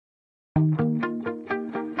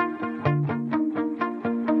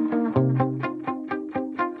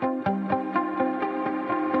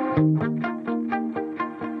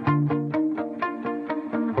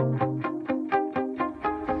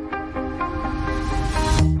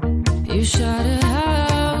You shout it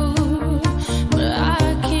out, but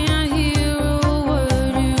I can't hear a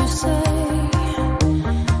word you say.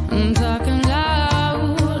 I'm talking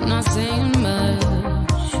loud, not saying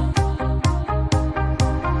much.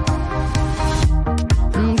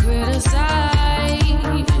 I'm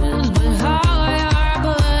criticized, but how your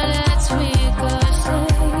bullets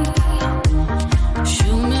ricochet.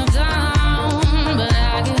 Shoot me down, but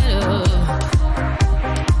I get up.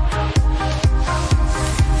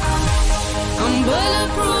 I'm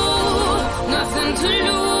bulletproof, nothing to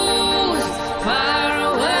lose. Far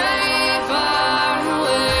away,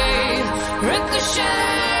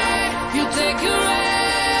 Ricochet, you take your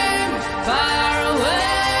aim. Far away.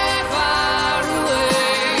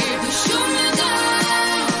 You shoot me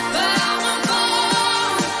down, but I won't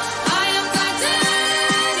fall. I am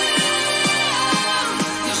titanium.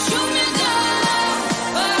 You shoot me down,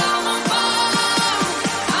 but I won't fall.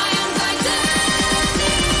 I am titanium.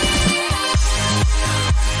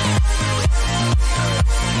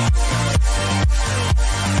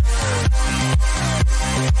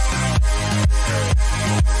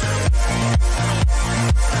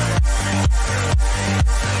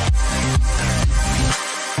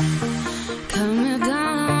 Cut me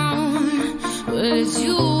down, but it's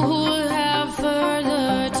you who have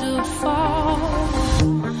further to fall.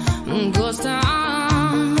 Ghost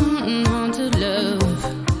town, haunted love.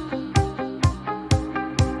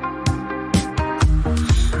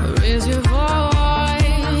 Raise your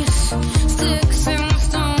voice, sticks and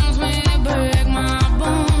stones may break my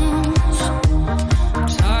bones.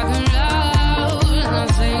 Talking loud, not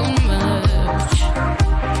saying much.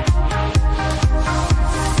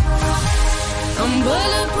 I'm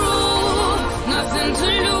bulletproof, nothing to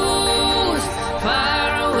lose. Far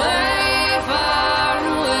away,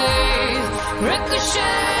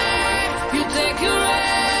 Ricochet, you take your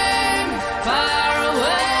aim. Far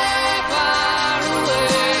away.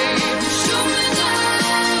 You shoot me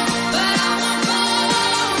down, but I won't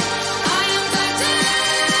fall. I am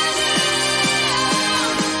titanium.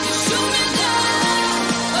 You shoot me down,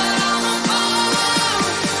 but I won't fall.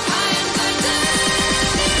 I am titanium.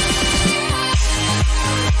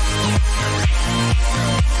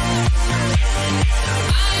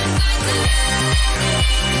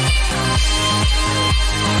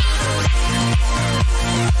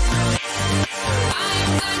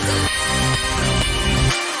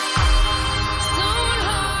 Stone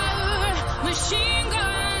heart, machine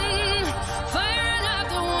gun, firing at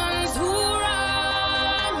the ones who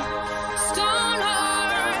run. Stone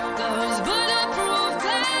heart, those bulletproof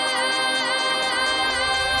glass.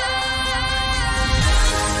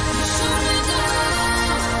 You shoot me down,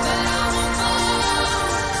 but I won't fall.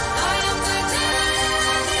 I am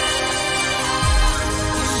titanium.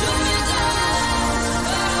 You shoot me down,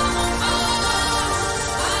 but I won't fall.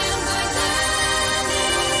 I am titanium.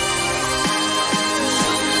 You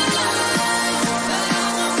shoot me down, but I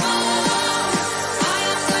won't fall. I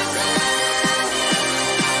am titanium.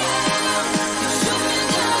 You shoot me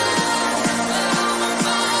down, but I won't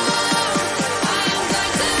fall. I am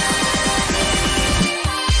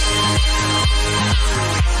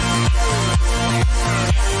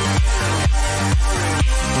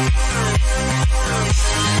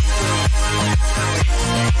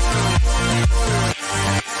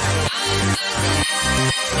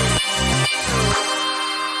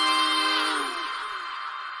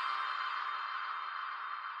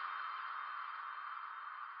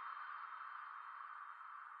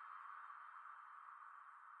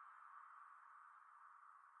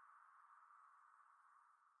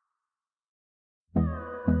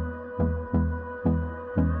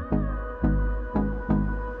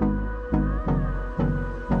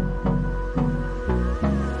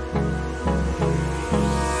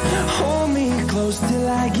Hold me close till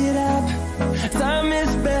I get up. Time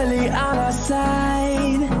is barely on our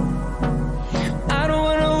side. I don't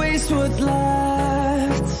wanna waste what's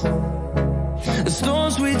left. The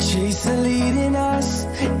storms we chase are leading us,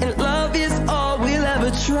 and love is all we'll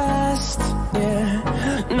ever trust.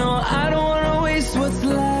 Yeah, no, I don't wanna waste what's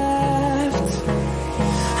left.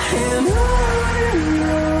 And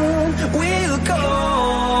on we'll go,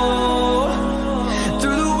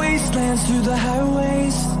 through the wastelands, through the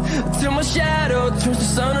highways, till my shadow turns to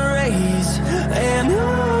sun rays. And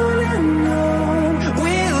on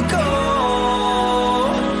we'll go,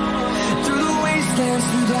 through the wastelands,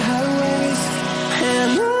 through the highways,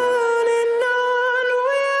 and on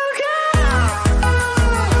we'll go.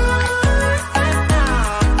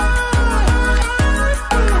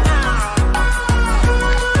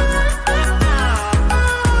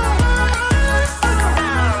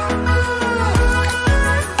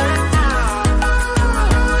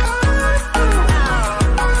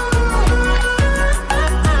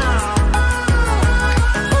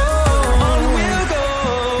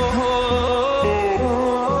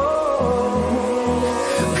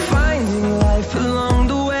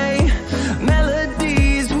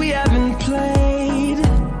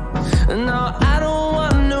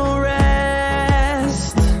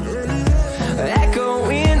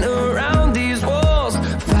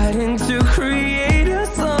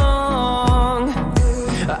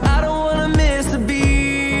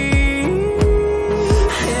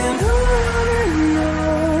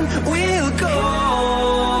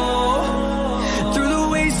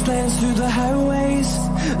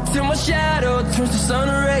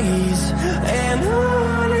 rays. And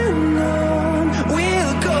on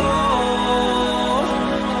we'll go,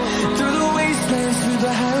 through the wastelands, through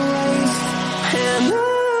the highways. And on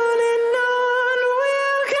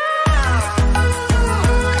we'll go.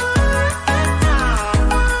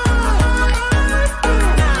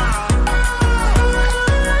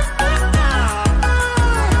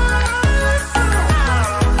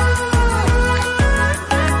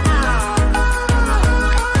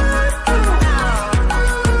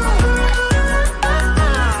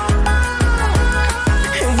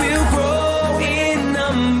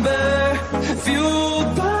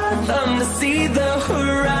 See the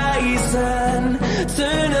horizon,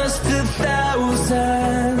 turn us to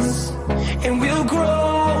thousands, and we'll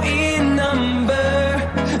grow in number,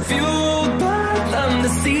 fueled by them to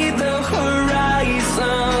see the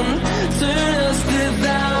horizon, turn us to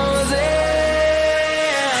thousands,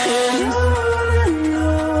 and on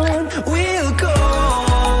we'll go,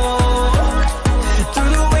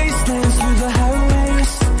 through the wastelands, through the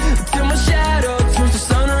highways, till my shadow turns to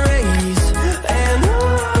sun rays. And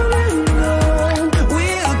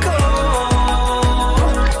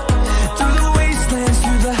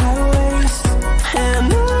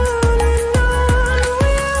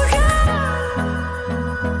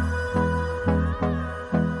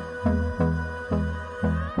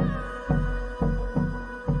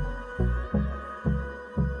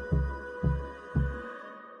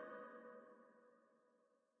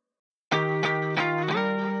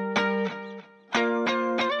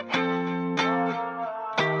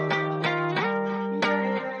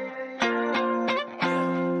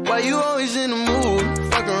why you always in the mood?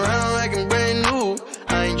 Fuck around like I'm brand new.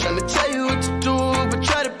 I ain't tryna tell you what to do, but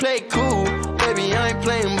try to play it cool. Baby, I ain't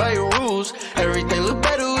playing by your rules. Everything look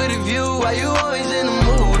better with a view. Why you always in the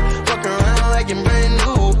mood? Fuck around like I'm brand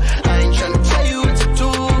new. I ain't tryna tell you what to do,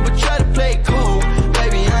 but try to play it cool.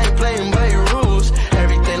 Baby, I ain't playing by your rules.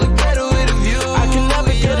 Everything look better with a view. I can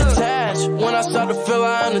never get attached. When I start to feel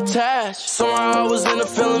I'm unattached, somehow I was in a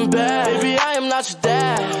feeling bad. Baby, I am not your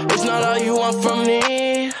dad. It's not all you want from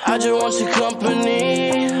me. I just want your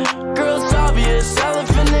company. Girl, it's obvious,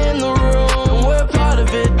 elephant in the room. We're part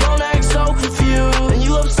of it, don't act so confused. And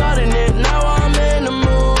you love starting it, now I'm in the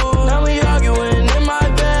mood. Now we arguing in my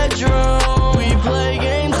bedroom. We play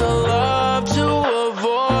games of love to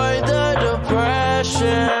avoid the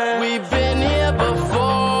depression. We've been here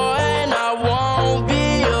before, and I won't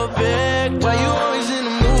be a victim. Why you always in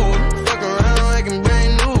the mood? Fuck around like I'm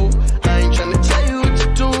brand new. I ain't tryna tell you what to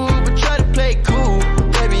do, but try to play it cool.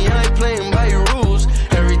 Baby, I ain't playing by your rules.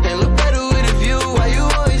 Everything look better with a view. Why you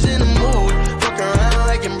always in the mood? Fuck around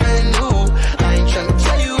like I'm brand new. I ain't tryna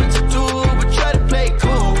tell you what to do, but try to play it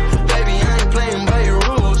cool. Baby, I ain't playing by your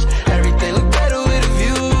rules. Everything look better with a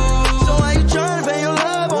view. So why you tryna pay your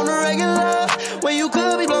love on the regular, when you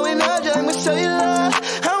could be blowing up just like my cellular?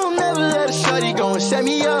 I will never let a shorty go and set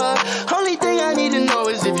me up. Only thing I need to know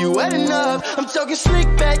is if you wet enough. I'm talking slick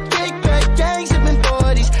back, kick back, gang sipping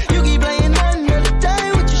 40s. You keep playing another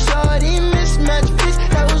day with your shorty. Mismatch fits,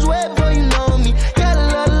 that was wet before you know me. Got a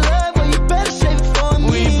lot of love, but you better save it for me.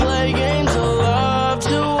 We play games of love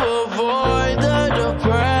to avoid the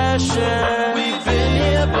depression. We've been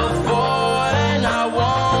here before, and I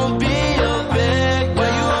won't be a victim. Why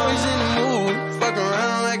you always in the mood? Fuck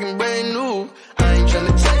around like I'm brand new. I ain't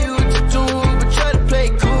tryna tell you what to do, but try to play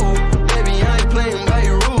it cool. Baby, I ain't playing by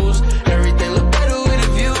your rules. Everything look better with a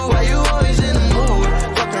view. Why you always in the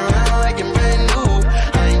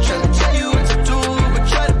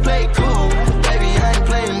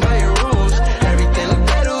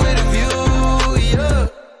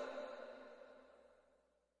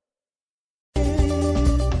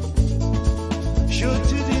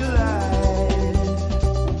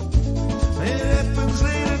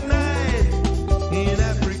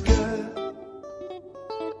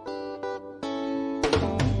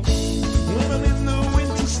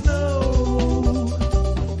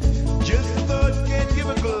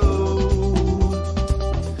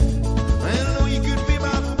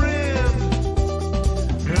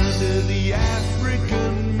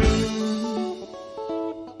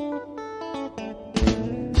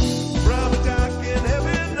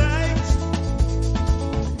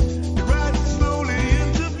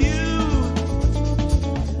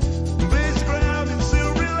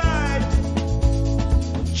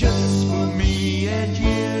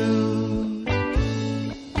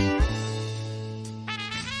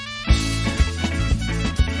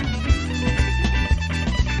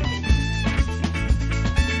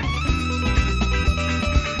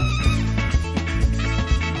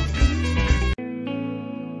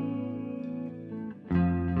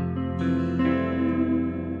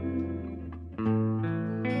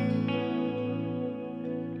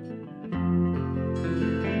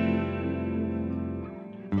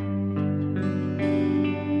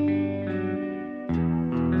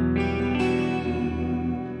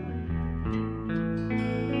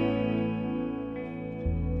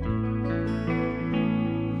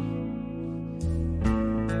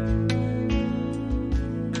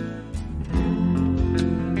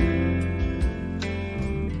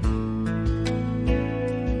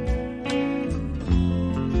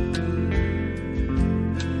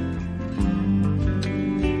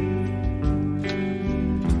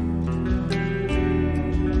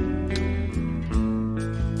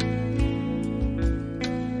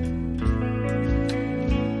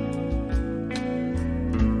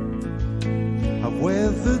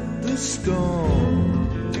weathered the storm.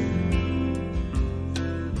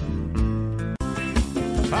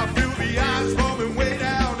 I feel the eyes forming way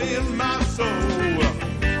down in my soul.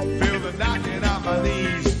 Feel the knocking on my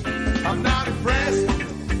knees. I'm not impressed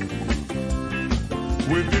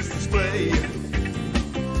with this display,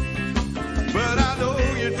 but I know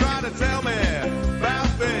you're trying to tell me about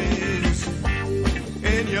things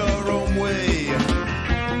in your own way.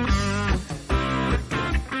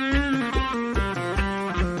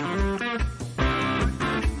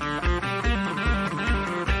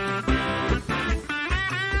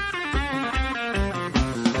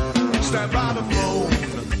 Stand by the phone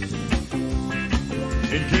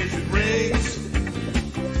in case